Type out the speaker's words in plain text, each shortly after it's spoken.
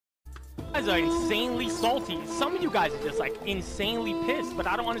You guys are insanely salty. Some of you guys are just like insanely pissed, but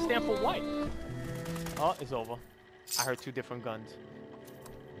I don't understand for what. Oh, it's over. I heard 2 different guns.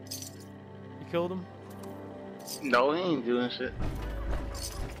 You killed him? No, he ain't doing shit.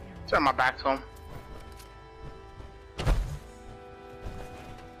 Turn my back to him.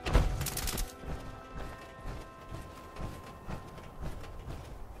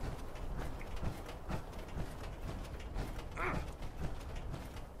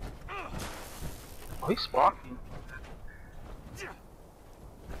 Oh, he's sparky.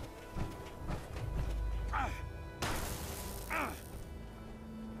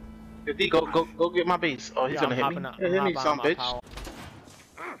 D, go get my base. Oh, he's gonna hit me. Hit me, some bitch.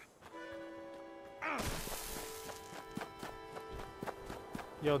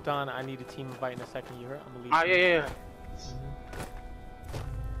 Yo, Don, I need a team invite in a second. You heard? I'm gonna leave. Ah, yeah.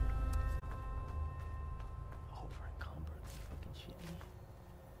 Over encumbered. Fucking shit.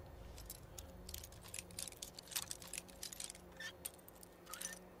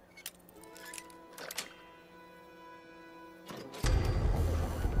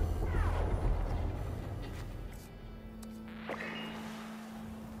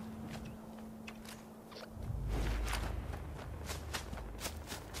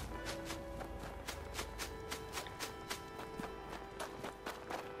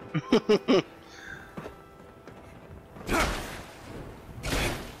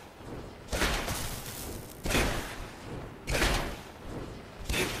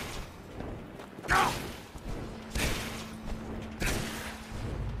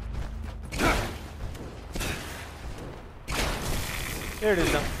 There it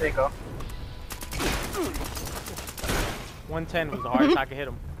is, though. There you go. 110 was the hardest I could hit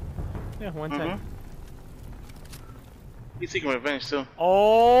him. Yeah, 110. He's seeking revenge too.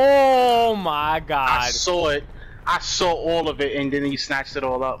 Oh my god. I saw it. I saw all of it, and then he snatched it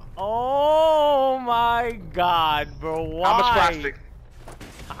all up. Oh my god, bro. Why? How much plastic?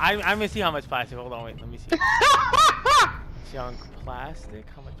 I'm gonna see how much plastic. Hold on, wait. Let me see. Junk plastic.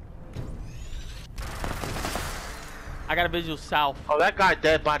 How much? I got a visual south. Oh, that guy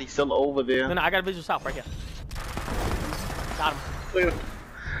dead body still over there. No, I got a visual south right here. Got him.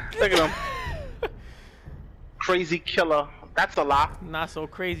 Look at him. Crazy killer. That's a lot. Not so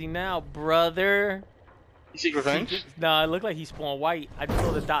crazy now, brother. You seek revenge? No, it looked like he spawned white. I just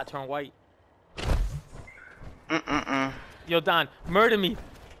saw the dot turn white. Yo, Don, murder me.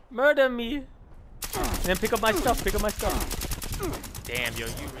 Murder me. And then pick up my stuff. Pick up my stuff. Damn, yo,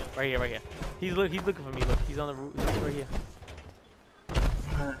 you right here, right here. He's looking for me. Look, he's on the roof. He's right here.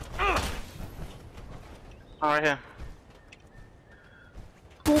 Oh, right here.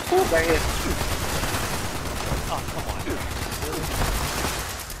 Right here. Oh, come on. Really?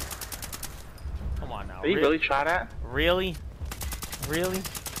 Come on now. Did he really try that? Really? Really?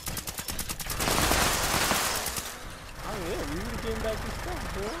 Oh yeah, we were getting back to stuff,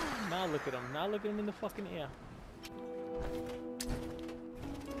 bro. Now look at him. Now look at him in the fucking air.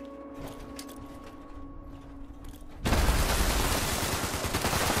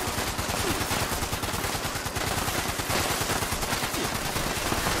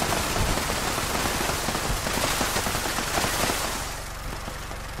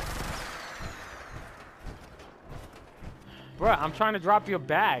 Bruh, I'm trying to drop your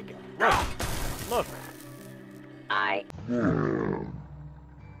bag. Look. Look. I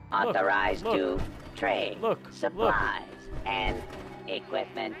authorized to trade supplies and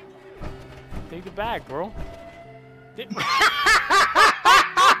equipment. Take the bag, bro.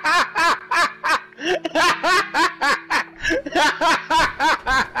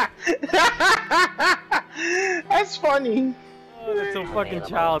 That's funny. Oh, that's so fucking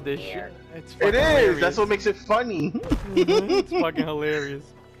childish. It's fucking it is. hilarious. That's what makes it funny. It's fucking hilarious.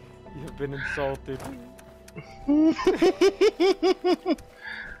 You've been insulted.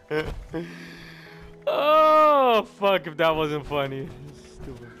 Oh fuck! If that wasn't funny,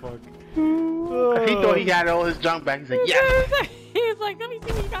 stupid fuck. Oh. He thought he had all his junk back. He's like, yeah. He's like, let me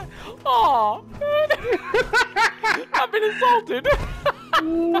see what you got. Oh, I've been insulted.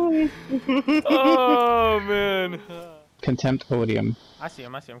 Oh man. Contempt odium. I see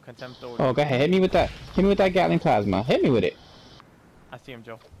him. Contempt odium. Oh, go ahead. Hit me with that. Hit me with that Gatling plasma. Hit me with it. I see him,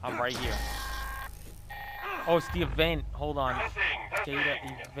 Joe. I'm right here. Oh, it's the event. Hold on. Data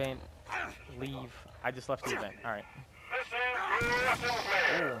event. Leave. I just left the event. All right.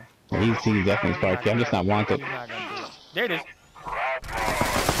 He's definitely sparky. I'm just not wanted. He's not gonna do it. There it is.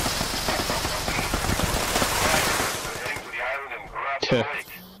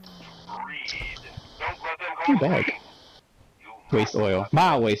 Too bad. Waste oil.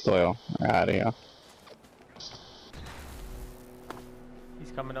 My waste oil. Out of here. He's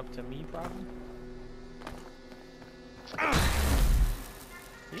He's coming up to me, probably.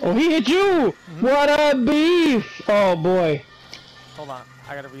 Oh, he hit you! What a beef! Oh boy. Hold on,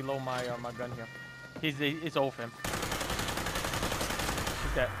 I gotta reload my my gun here. It's over him.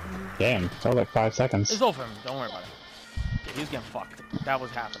 He's dead. Damn, that was like 5 seconds. It's over him. Don't worry about it. Yeah, he was getting fucked. That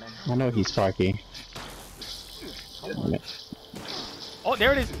was happening. I know he's Sparky. Oh,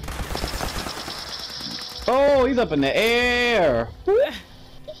 there it is. Oh, he's up in the air.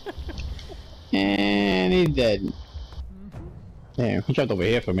 And he's dead. Damn, he jumped over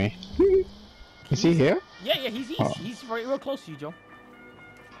here for me. Is he here? Yeah, he's right real close to you, Joe.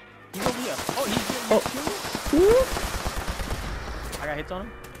 He's over here. Oh, he's I got hits on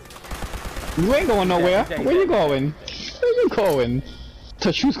him. You ain't going nowhere. He's dead. Where you going? Where you going?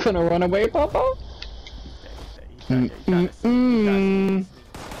 Tashu's gonna run away, Papa? He's dead.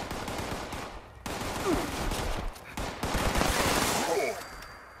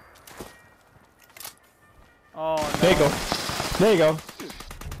 Oh, no. There you go. There you go.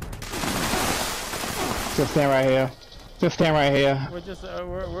 Just stand right here. Just stand right here. We're just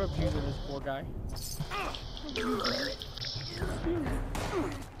we're abusing this poor guy.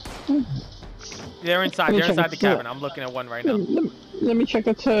 They're inside. They're inside the cabin. I'm looking at one right now. Let me check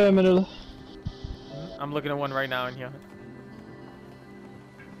the terminal. I'm looking at one right now in here.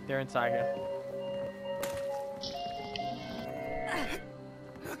 They're inside here.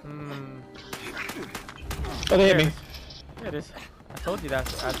 Oh, they hit me. There it is. I told you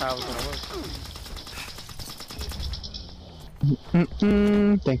that's how it was gonna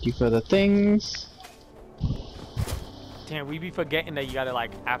work. Thank you for the things. Damn, we be forgetting that you gotta,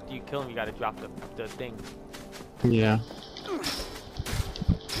 like, after you kill him, you gotta drop the thing. Yeah.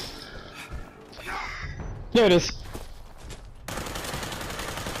 There it is.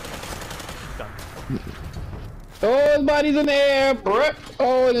 Done. Oh, his body's in the air.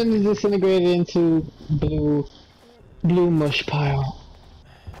 Oh, and then he disintegrated into blue mush pile.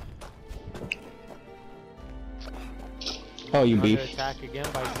 Oh, you beef. Attack again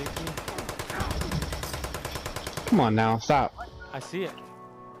by Zigby. Come on now, stop. I see it.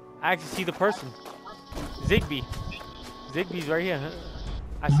 I actually see the person. Zigby. Zigby's right here. Huh?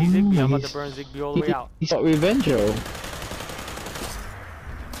 I see Zigby. I'm about to burn Zigby all the way out. He sought revenge,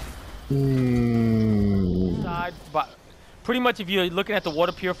 But pretty much, if you're looking at the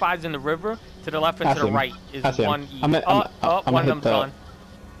water purifiers in the river, to the left and to the right is one E. One of them's gone.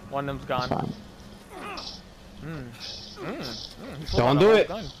 One of them's gone. Don't do it.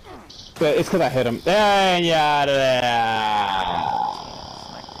 But it's because I hit him. And yeah,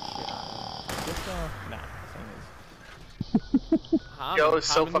 Yo,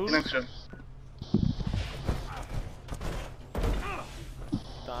 it's so fucking extra.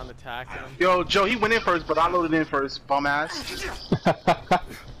 Don attacking him. Yo, Joe, he went in first, but I loaded in first, bum ass.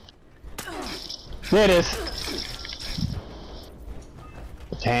 There it is.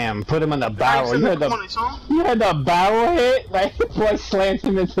 Damn, put him in the barrel. You had the barrel hit? Like, boy slammed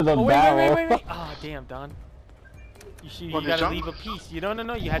him into the barrel. Wait. Oh, damn, Don. You gotta leave a piece. You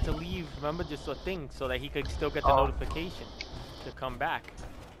no. You had to leave, remember, just a thing so that he could still get the notification to come back.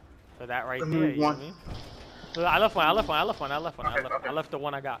 So that right there, you know what I mean? So I left one. I left the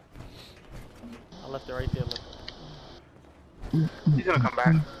one I got. I left it right there, look. He's gonna come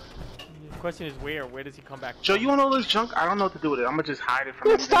back. The question is where? Where does he come back from? Joe, you want all this junk? I don't know what to do with it. I'm gonna just hide it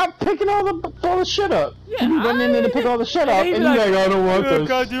from him. Stop picking all the shit up. Yeah, you run in there to pick all the shit up, and you're like, I don't want this.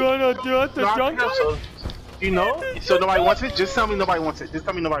 God, do you want the junk? So, you know? So nobody wants it? Just tell me nobody wants it. Just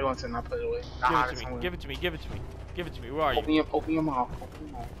tell me nobody wants it and I'll put it away. Give it to me. Where are you? Open your mouth.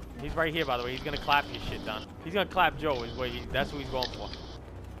 He's right here, by the way. He's gonna clap your shit, Don. He's gonna clap Joe. That's what he's going for.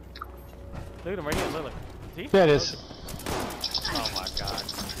 Look at him right here. Look. See? There it is. Oh my god.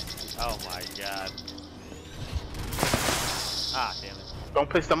 Ah, damn it. Don't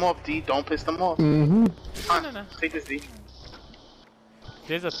piss them off, D. Don't piss them off. No. Take this, D.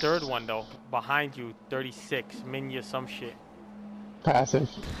 There's a third one though, behind you, 36, Minya some shit. Passive.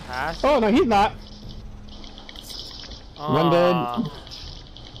 Passive? Oh no, he's not. One dead.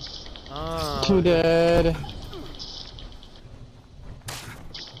 2 dead.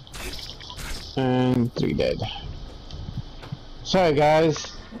 And 3 dead. Sorry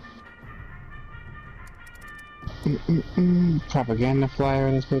guys. Propaganda flyer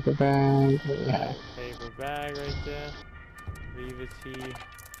in his paper bag. Yeah. Paper bag right there. Leave it here.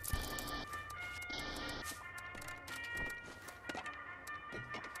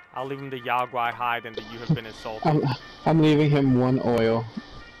 I'll leave him the Yaguai hide and that you have been insulted. I'm leaving him 1 oil.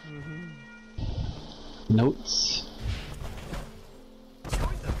 Notes.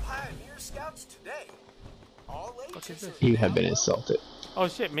 Join the Pioneer Scouts today. All What is this? You have been insulted. Oh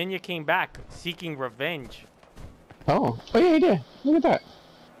shit, Minya came back, seeking revenge. Oh yeah, he did. Look at that.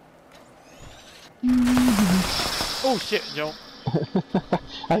 Oh shit, Joe.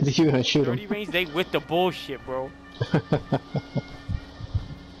 I think you were gonna shoot him. 30 range, they with the bullshit, bro.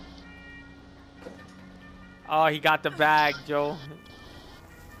 Oh, he got the bag, Joe.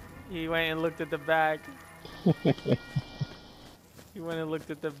 He went and looked at the bag. He went and looked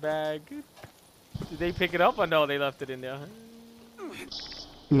at the bag. Did they pick it up or no? They left it in there.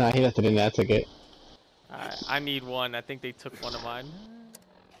 Nah, he left it in there. I took it. Alright, I need one. I think they took one of mine.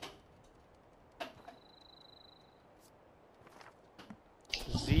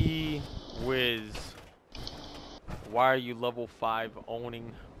 Z-Wiz. Why are you level 5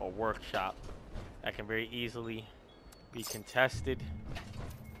 owning a workshop that can very easily be contested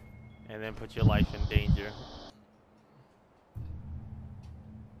and then put your life in danger?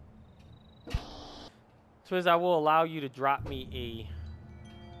 Twiz, I will allow you to drop me a...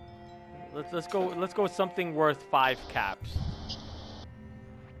 Let's go with something worth 5 caps.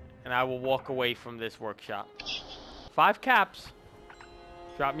 And I will walk away from this workshop. 5 caps.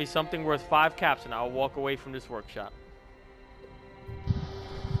 Drop me something worth 5 caps and I'll walk away from this workshop.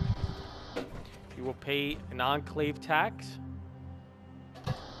 You will pay an enclave tax.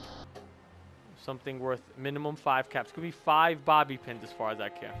 Something worth minimum 5 caps. Could be 5 bobby pins as far as I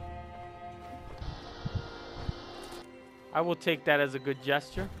care. I will take that as a good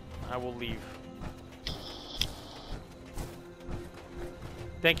gesture. I will leave.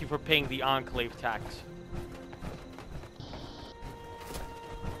 Thank you for paying the enclave tax.